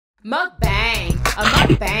Mukbang, a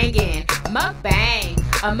mukbangin', mukbang,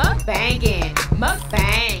 a mukbangin',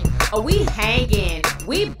 mukbang. Oh, we hangin',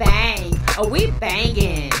 we bang, oh, we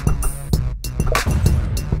bangin'.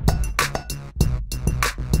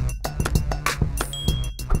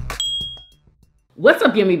 What's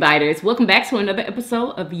up, Yummy Biters? Welcome back to another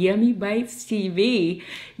episode of Yummybitestv.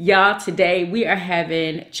 Y'all, today we are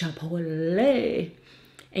having Chipotle.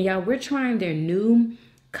 And y'all, we're trying their new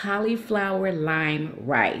cauliflower lime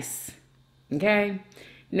rice. Okay?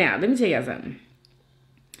 Now, let me tell y'all something.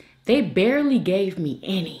 They barely gave me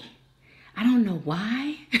any. I don't know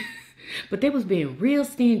why, but they was being real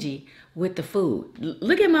stingy with the food.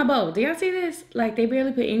 Look at my bowl. Do y'all see this? Like, they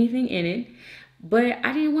barely put anything in it, but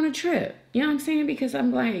I didn't want to trip. You know what I'm saying? Because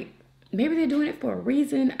I'm like, maybe they're doing it for a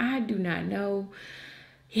reason. I do not know.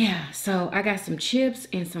 Yeah, so I got some chips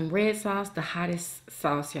and some red sauce, the hottest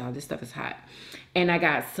sauce, y'all. This stuff is hot. And I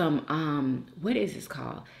got some, what is this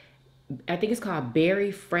called? I think it's called Berry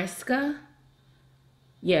Fresca.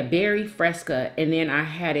 Yeah, Berry Fresca. And then I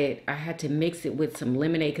had to mix it with some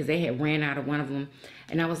lemonade because they had ran out of one of them.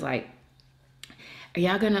 And I was like, are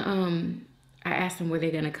y'all gonna, I asked them were they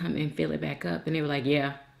gonna come and fill it back up? And they were like,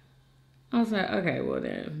 yeah. I was like, okay, well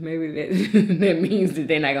then, maybe that, that means that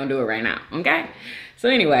they're not gonna do it right now, okay? So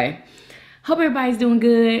anyway, hope everybody's doing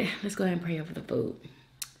good. Let's go ahead and pray over the food.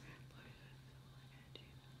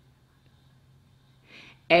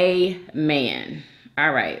 Amen.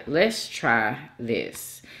 All right, let's try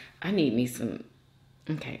this. I need me some,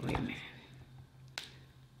 okay, wait a minute.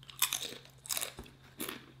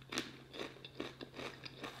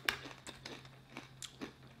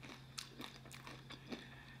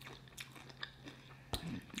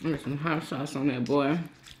 There's some hot sauce on that, boy.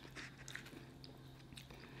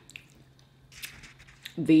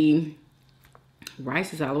 The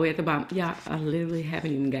rice is all the way at the bottom. Y'all, I literally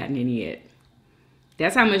haven't even gotten any yet.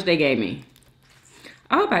 That's how much they gave me.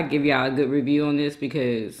 I hope I give y'all a good review on this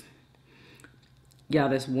because, y'all,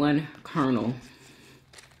 that's one kernel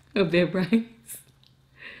of that rice.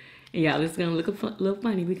 And y'all, it's gonna look a little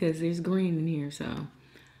funny because there's green in here, so.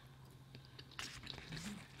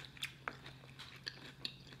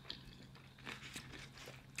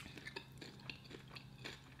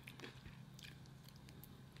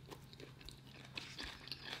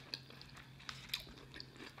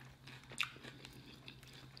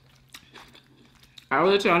 I'll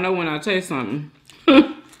let y'all know when I taste something.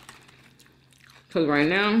 Because right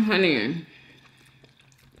now, honey.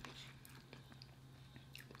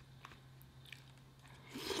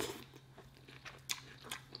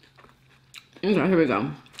 Okay, here we go.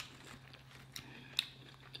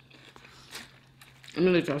 Let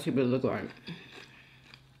me let y'all see what it look like.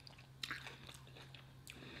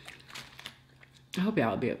 I hope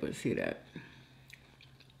y'all will be able to see that.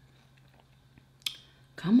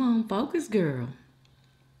 Come on, focus, girl.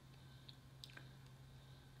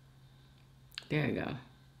 There you go.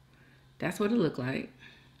 That's what it looked like.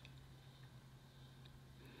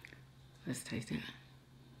 Let's taste it.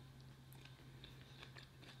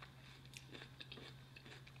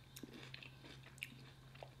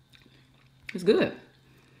 It's good.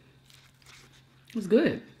 It's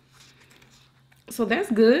good. So that's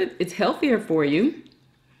good. It's healthier for you.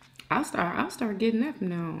 I'll start getting that from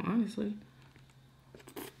now on, honestly.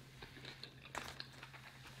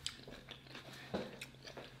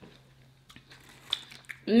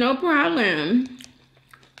 No problem.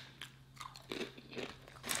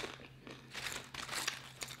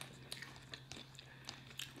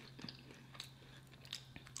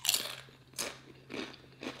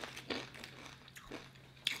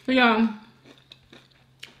 So y'all,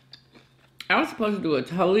 I was supposed to do a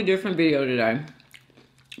totally different video today,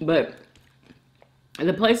 but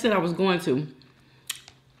the place that I was going to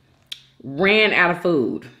ran out of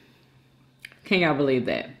food. Can y'all believe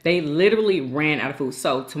that? They literally ran out of food.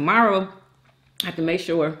 So tomorrow, I have to make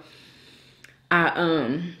sure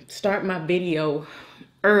I start my video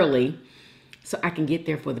early so I can get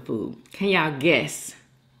there for the food. Can y'all guess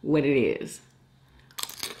what it is?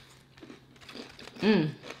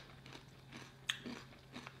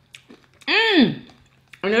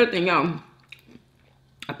 Another thing, y'all.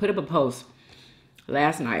 I put up a post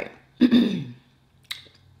last night.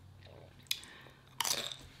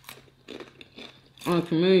 On the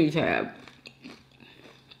community tab,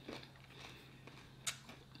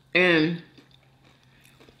 and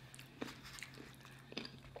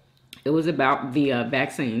it was about the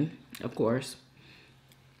vaccine, of course.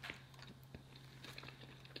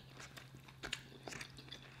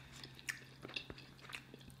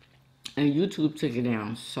 And YouTube took it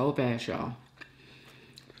down so fast, y'all.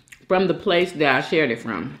 From the place that I shared it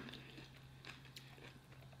from.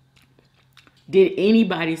 Did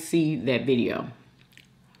anybody see that video?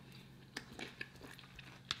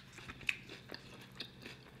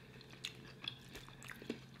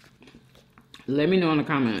 Let me know in the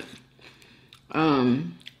comments.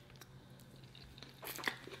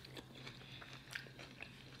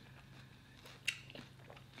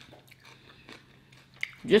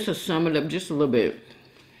 Just to sum it up just a little bit,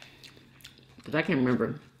 because I can't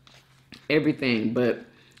remember everything, but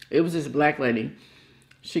it was this black lady.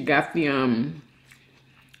 She got the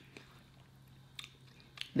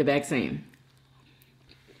vaccine.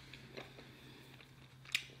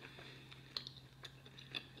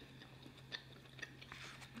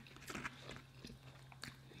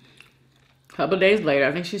 A couple days later,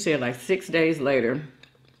 I think she said like 6 days later,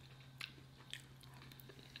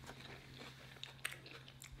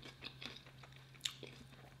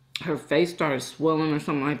 her face started swelling or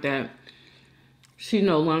something like that. She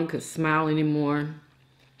no longer could smile anymore.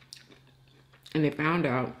 And they found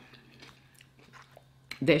out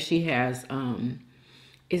that she has,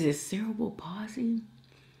 is it cerebral palsy?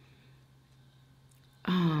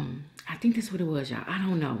 I think that's what it was, y'all. I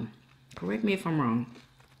don't know. Correct me if I'm wrong.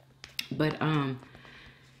 But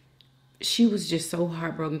she was just so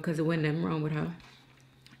heartbroken because there wasn't nothing wrong with her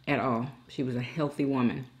at all. She was a healthy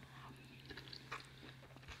woman.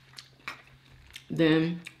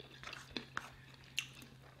 Then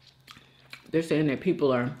they're saying that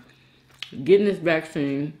people are getting this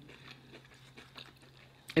vaccine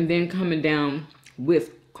and then coming down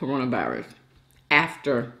with coronavirus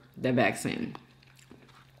after the vaccine.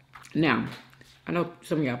 Now, I know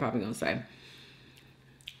some of y'all probably gonna say,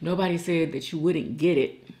 nobody said that you wouldn't get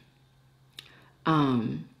it.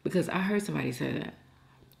 Because I heard somebody say that.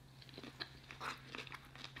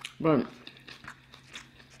 But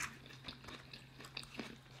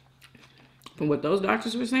from what those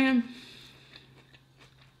doctors were saying,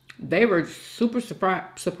 they were super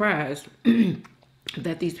surprised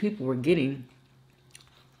that these people were getting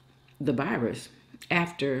the virus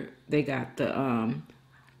after they got the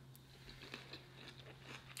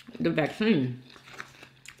vaccine.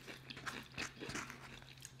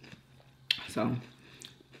 So,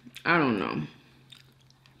 I don't know.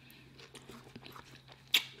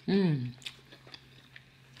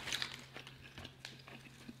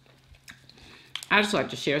 I just like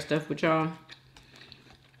to share stuff with y'all.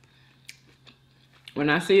 When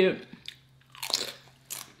I see it,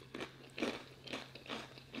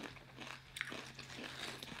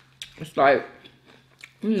 it's like,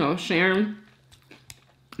 you know, sharing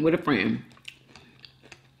with a friend.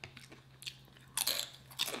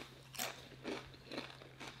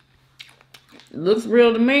 It looks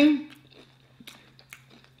real to me,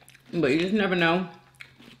 but you just never know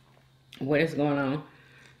what is going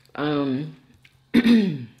on.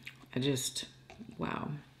 I just, wow.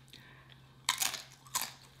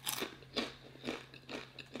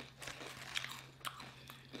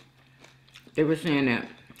 They were saying that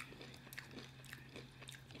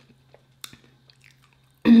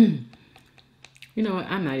you know what,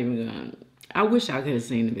 I'm not even gonna, I wish I could have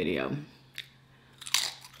seen the video.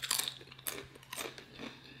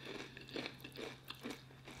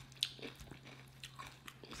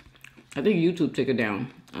 I think YouTube took it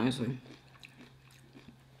down, honestly.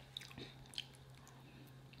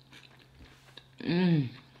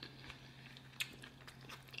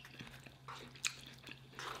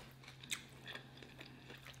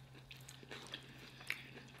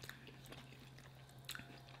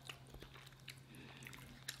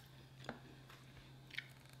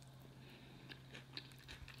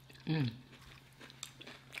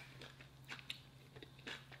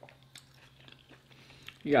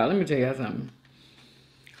 Y'all, let me tell y'all something.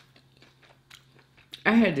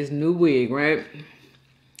 I had this new wig, right?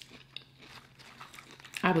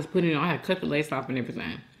 I was putting it on. I had cut the lace off and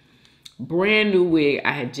everything. Brand new wig.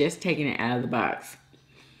 I had just taken it out of the box.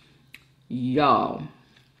 Y'all,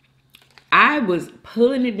 I was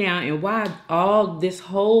pulling it down, and why all this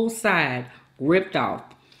whole side ripped off.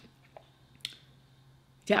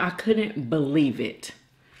 Yeah, I couldn't believe it.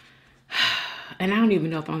 And I don't even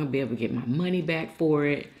know if I'm going to be able to get my money back for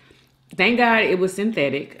it. Thank God it was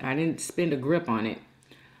synthetic. I didn't spend a grip on it.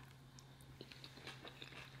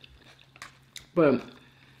 But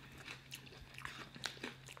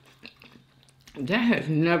that has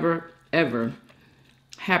never, ever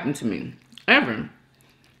happened to me. Ever.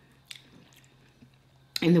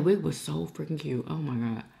 And the wig was so freaking cute. Oh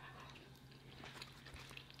my God.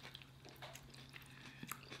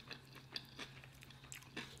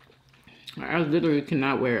 I literally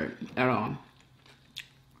cannot wear it at all.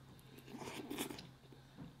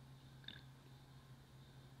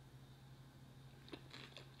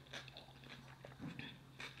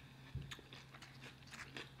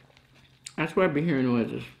 I swear I be hearing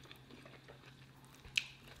noises.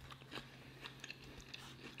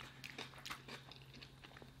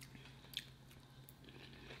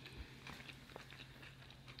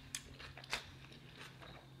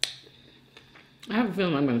 I have a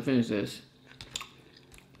feeling I'm gonna finish this.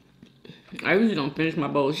 I usually don't finish my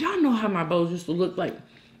bowls. Y'all know how my bowls used to look like.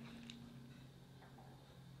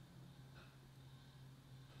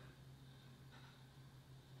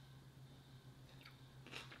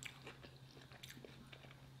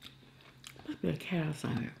 Must be a cat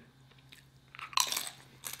outside.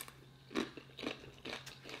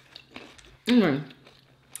 Anyway,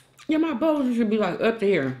 yeah, my bowls should be like up to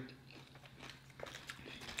here.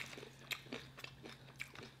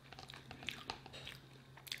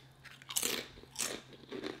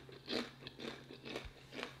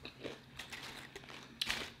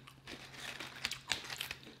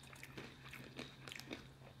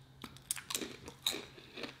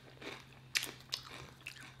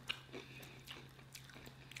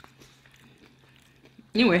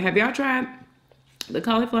 Anyway, have y'all tried the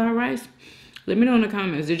cauliflower rice? Let me know in the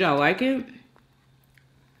comments. Did y'all like it?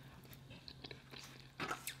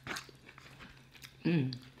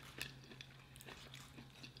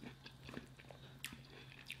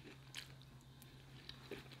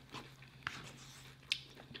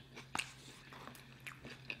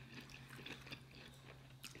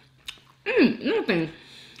 Nothing.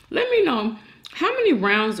 Let me know, how many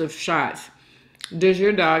rounds of shots does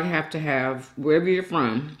your dog have to have, wherever you're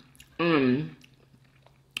from, in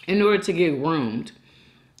order to get groomed?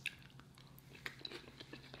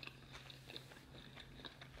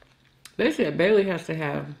 They said Bailey has to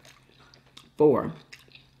have 4.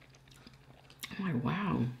 I'm like,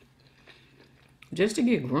 wow. Just to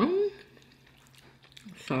get groomed?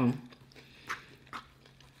 So,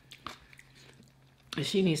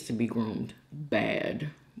 she needs to be groomed bad.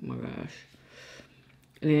 Oh my gosh.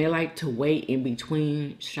 And then they like to wait in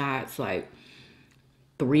between shots like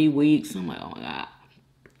 3 weeks. I'm like, oh my God.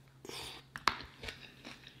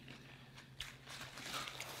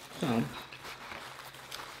 So,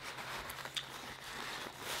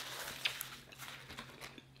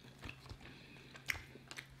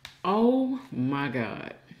 oh my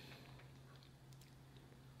God.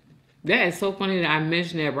 That is so funny that I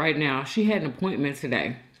mentioned that right now. She had an appointment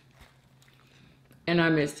today. And I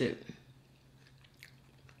missed it.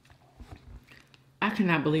 I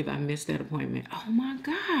cannot believe I missed that appointment. Oh my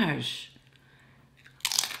gosh.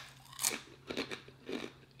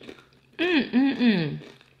 I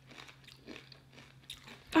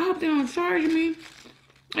hope they don't charge me.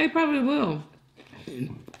 They probably will.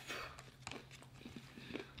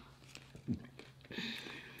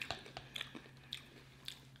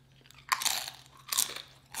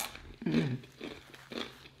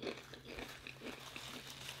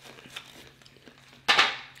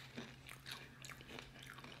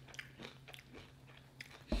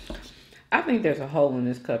 I think there's a hole in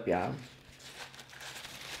this cup, y'all.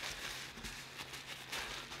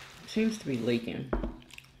 Seems to be leaking.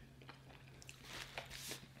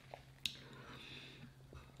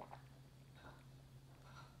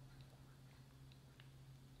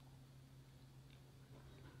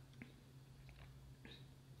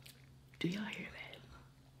 Do y'all hear that?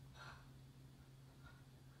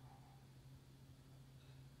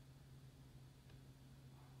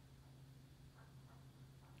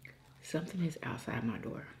 Something is outside my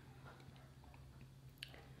door.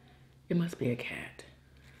 It must be a cat.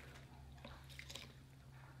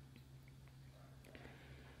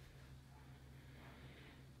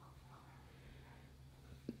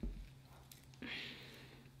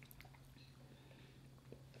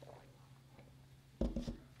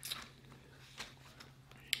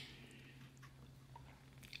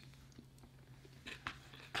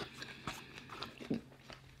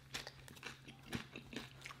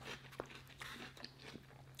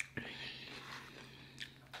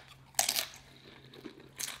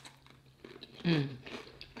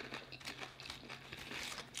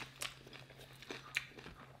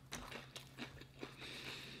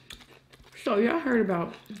 So y'all heard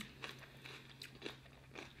about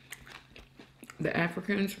the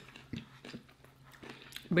Africans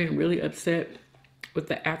being really upset with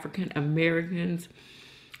the African Americans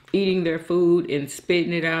eating their food and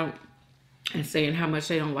spitting it out and saying how much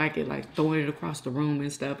they don't like it, like throwing it across the room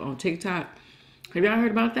and stuff on TikTok. Have y'all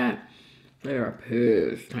heard about that? They are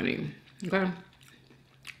pissed, honey. Okay?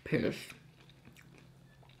 Pissed.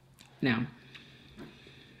 Now,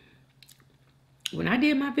 when I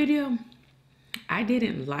did my video, I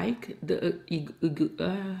didn't like the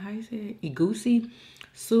how you say it? Egusi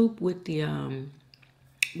soup with the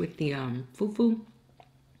fufu.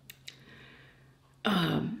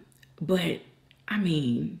 But I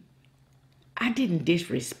mean, I didn't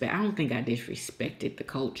disrespect. I don't think I disrespected the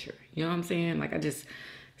culture. You know what I'm saying? Like I just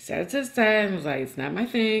sat to the side and was like, it's not my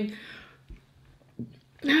thing.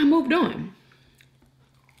 And I moved on.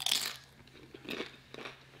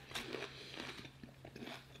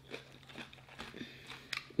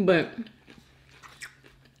 But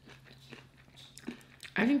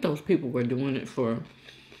I think those people were doing it for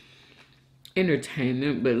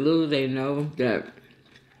entertainment, but little they know that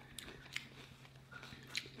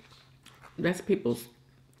that's people's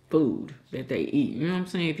food that they eat. You know what I'm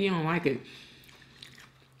saying? If you don't like it,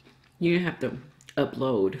 you don't have to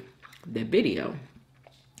upload the video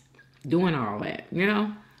doing all that, you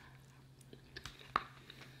know?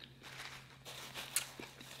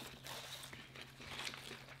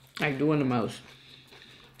 Like doing the most.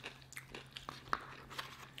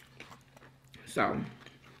 So,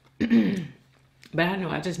 but I know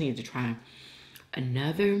I just need to try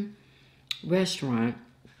another restaurant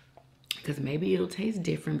because maybe it'll taste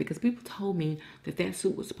different, because people told me that that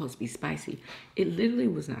soup was supposed to be spicy. It literally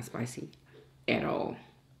was not spicy at all.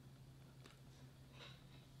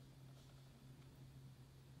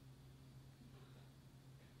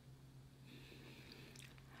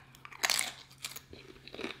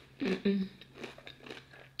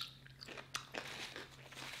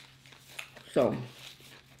 So,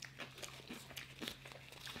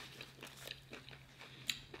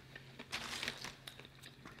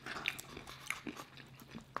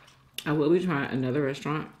 I will be trying another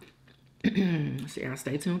restaurant. So y'all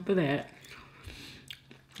stay tuned for that.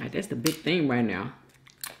 Like, that's the big thing right now.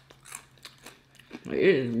 Like, it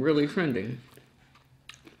is really trending.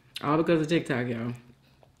 All because of TikTok, y'all.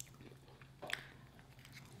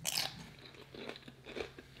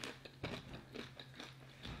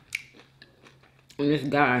 And this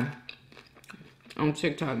guy on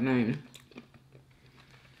TikTok named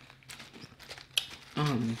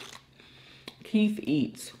Keith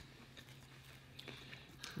Eats.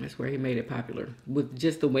 That's where he made it popular. With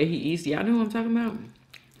just the way he eats. Y'all know what I'm talking about?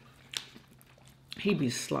 He be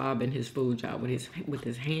slobbing his food, y'all, with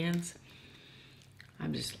his hands.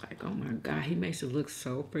 I'm just like, oh my God, he makes it look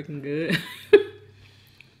so freaking good.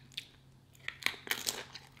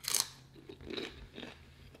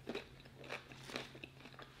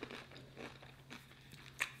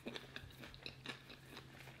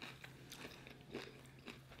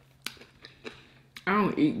 I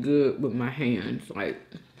don't eat good with my hands. Like,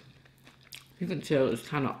 you can tell it's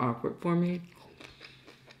kind of awkward for me.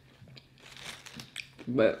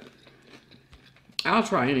 But I'll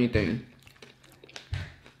try anything.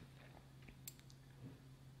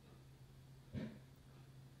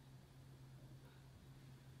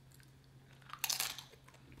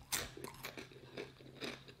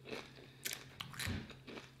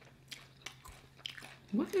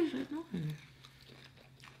 What is it doing?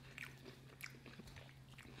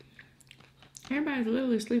 Everybody's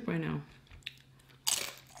literally asleep right now.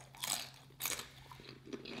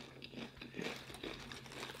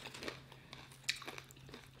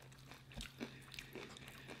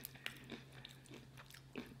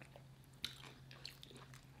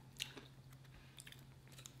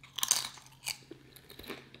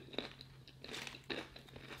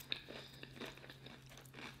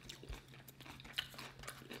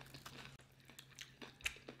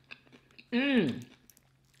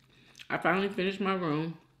 I finally finished my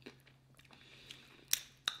room.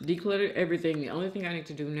 Decluttered everything. The only thing I need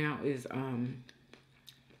to do now is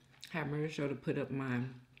have Marisha to put up my,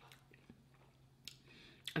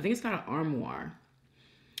 I think it's got an armoire.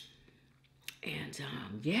 And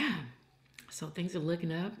yeah, so things are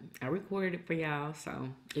looking up. I recorded it for y'all, so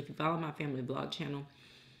if you follow my family vlog channel,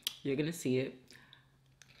 you're gonna see it.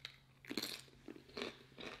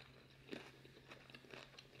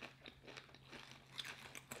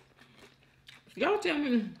 Y'all tell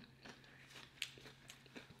me,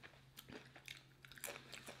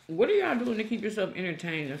 what are y'all doing to keep yourself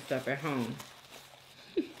entertained and stuff at home?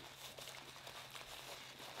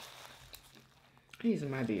 These are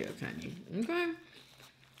my ideas, honey. Okay?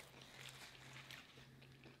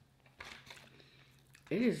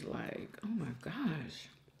 It is like, oh my gosh.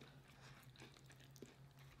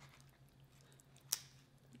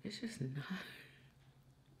 It's just not.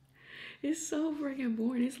 It's so freaking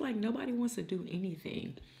boring. It's like nobody wants to do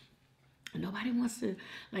anything. Nobody wants to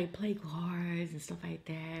like play cards and stuff like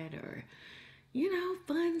that, or, you know,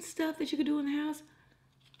 fun stuff that you could do in the house.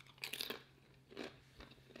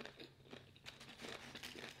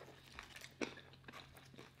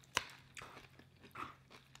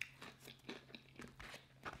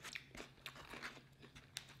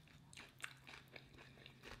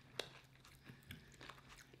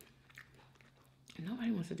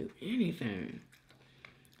 wants to do anything.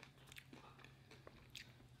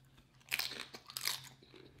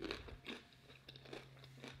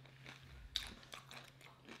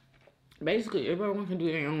 Basically, everyone can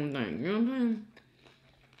do their own thing. You know what I'm saying?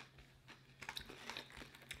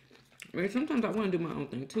 I mean, sometimes I want to do my own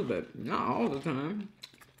thing too, but not all the time.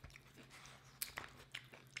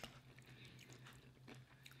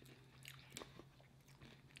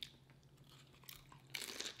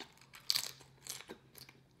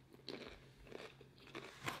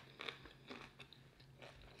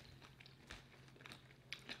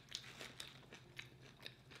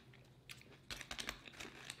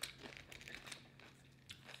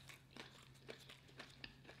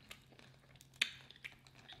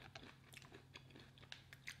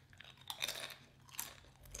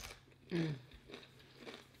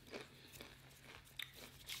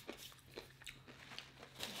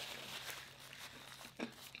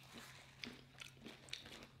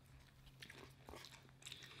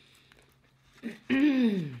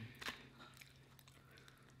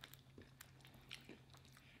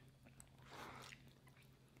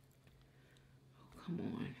 Come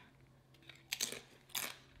on.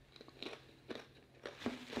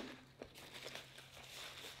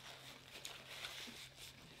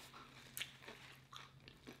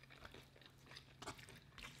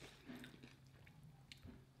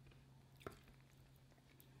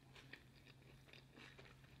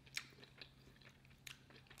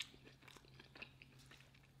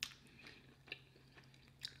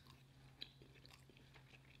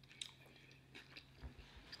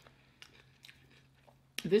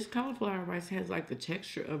 This cauliflower rice has like the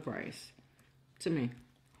texture of rice to me.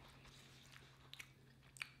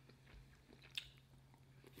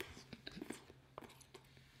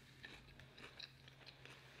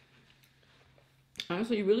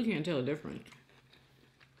 Honestly, you really can't tell the difference.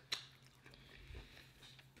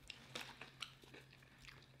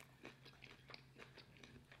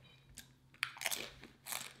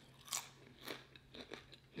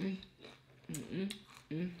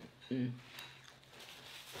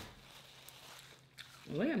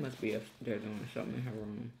 Leia must be up there doing something in her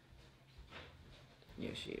room.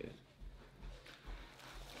 Yes, she is.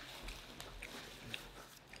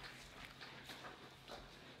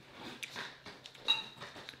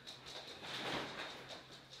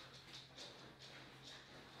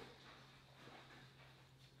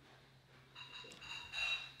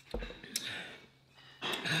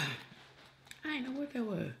 I didn't know what that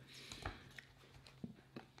was.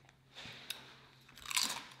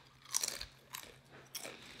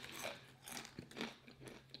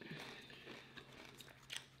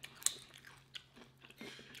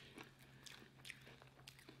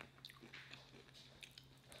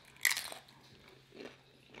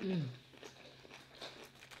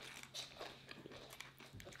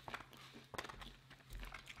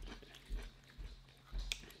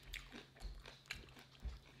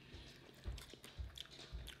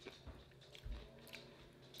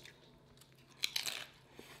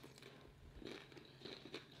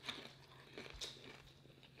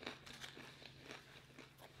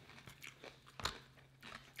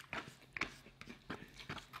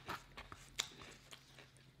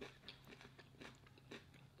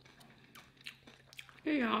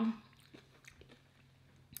 Hey y'all,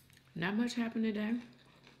 not much happened today.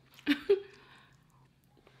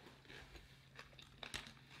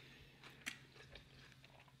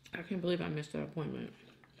 I can't believe I missed that appointment.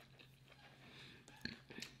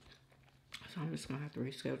 So I'm just gonna have to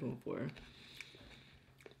reschedule for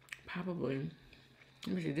probably,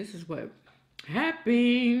 let me see, this is what,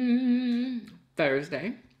 happy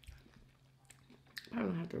Thursday. Probably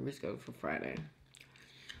gonna have to reschedule for Friday.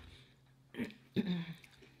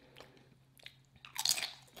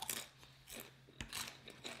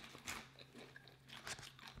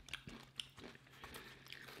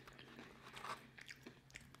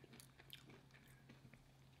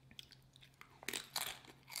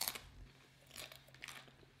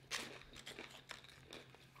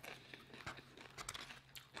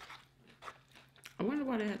 I wonder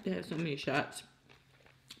why they have to have so many shots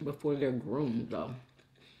before they're groomed, though.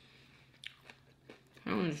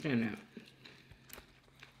 I don't understand that.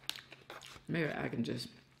 Maybe I can just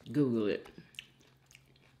Google it.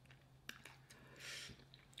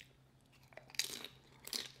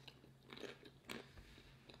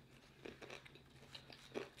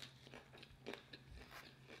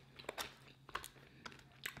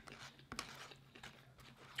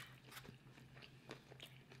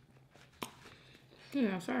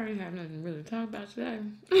 Yeah, sorry I have nothing really to talk about today.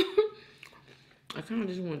 I kind of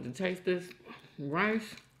just wanted to taste this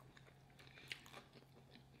rice.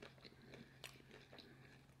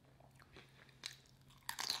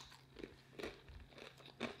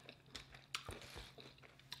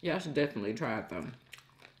 Y'all should definitely try it though.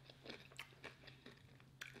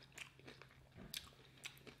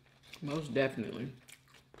 Most definitely.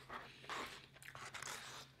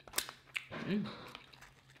 Mm.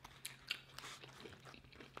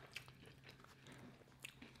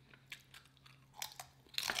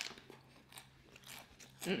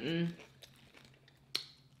 Mm-mm.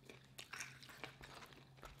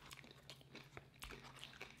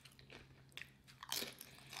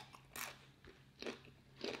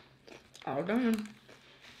 All done.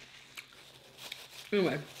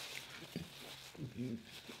 Anyway,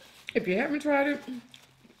 if you haven't tried it,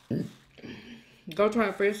 go try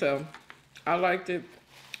it for yourself. I liked it.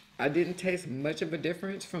 I didn't taste much of a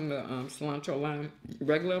difference from the cilantro lime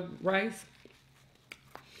regular rice.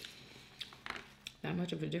 Not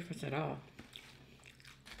much of a difference at all.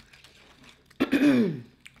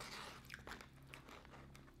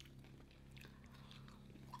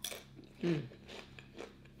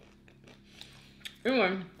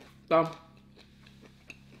 Anyway, so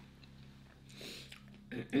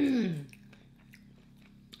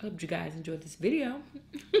hope you guys enjoyed this video.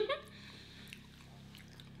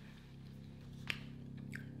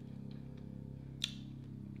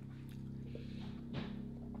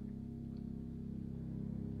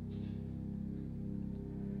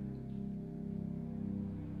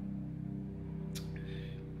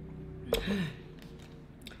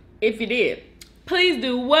 If you did, please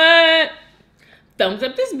do what? Thumbs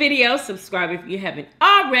up this video, subscribe if you haven't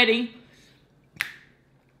already.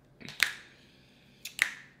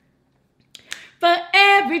 For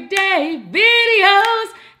everyday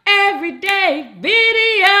videos, hey,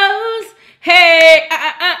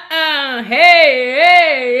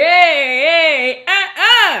 hey,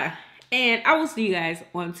 and I will see you guys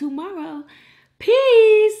on tomorrow.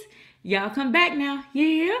 Peace. Y'all come back now,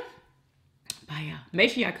 yeah? Bye, y'all.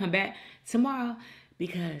 Make sure y'all come back tomorrow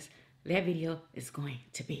because that video is going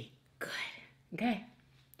to be good. Okay?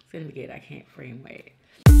 It's going to be good. I can't freaking wait.